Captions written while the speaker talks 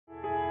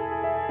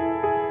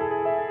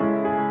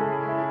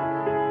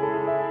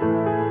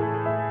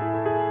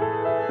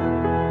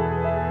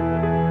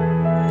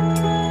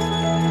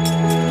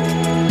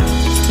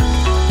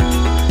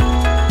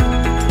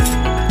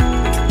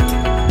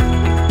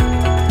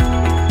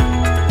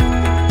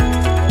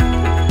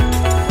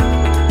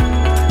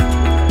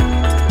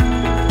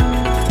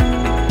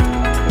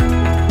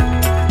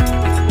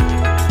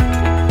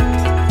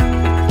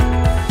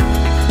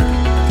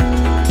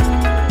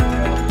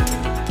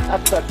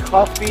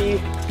coffee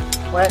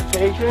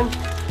plantation.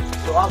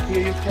 So up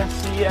here you can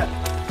see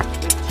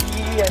the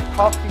tea and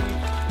coffee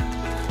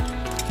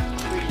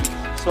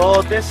trees.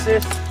 So this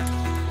is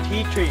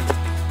tea tree,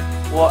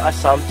 or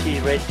Assam tea,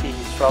 red tea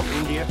from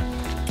India.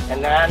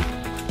 And then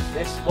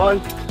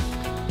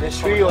this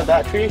tree or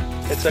that tree,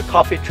 it's a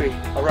coffee tree,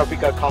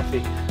 Arabica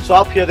coffee. So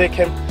up here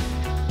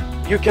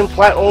you can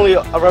plant only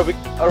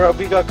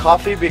Arabica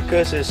coffee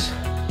because it's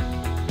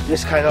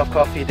this kind of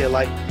coffee. They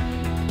like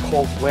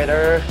cold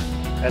weather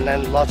and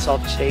then lots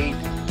of shade.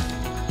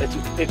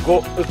 It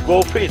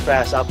go pretty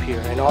fast up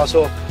here, and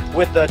also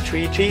with the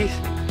trees,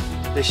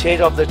 the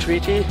shade of the tree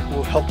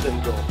will help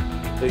them grow.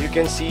 So you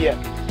can see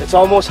it's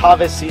almost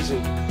harvest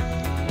season.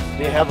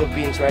 They have the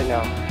beans right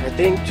now. I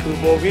think 2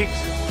 more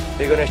weeks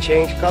they're gonna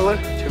change color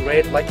to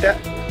red like that.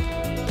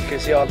 You can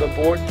see on the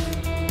board,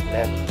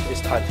 and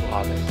it's time to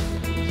harvest.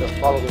 So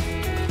follow me.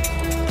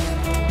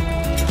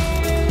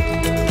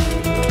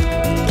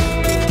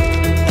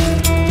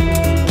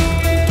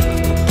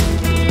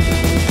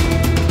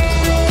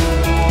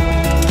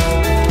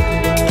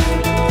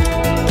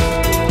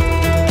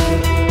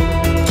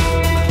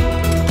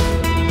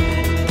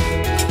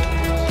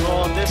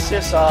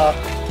 This is a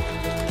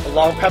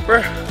long pepper,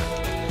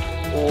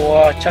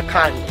 or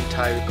chakan in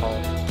Thai we call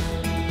it.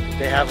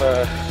 They have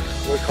what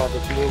we call the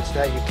beans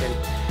that you can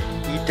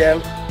eat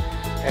them,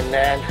 and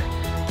then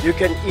you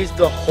can eat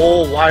the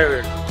whole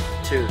wire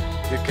too.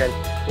 You can,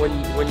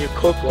 when you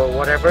cook or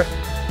whatever,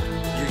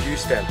 you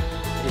use them.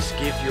 This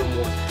gives you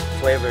more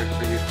flavor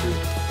for your food.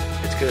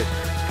 It's good.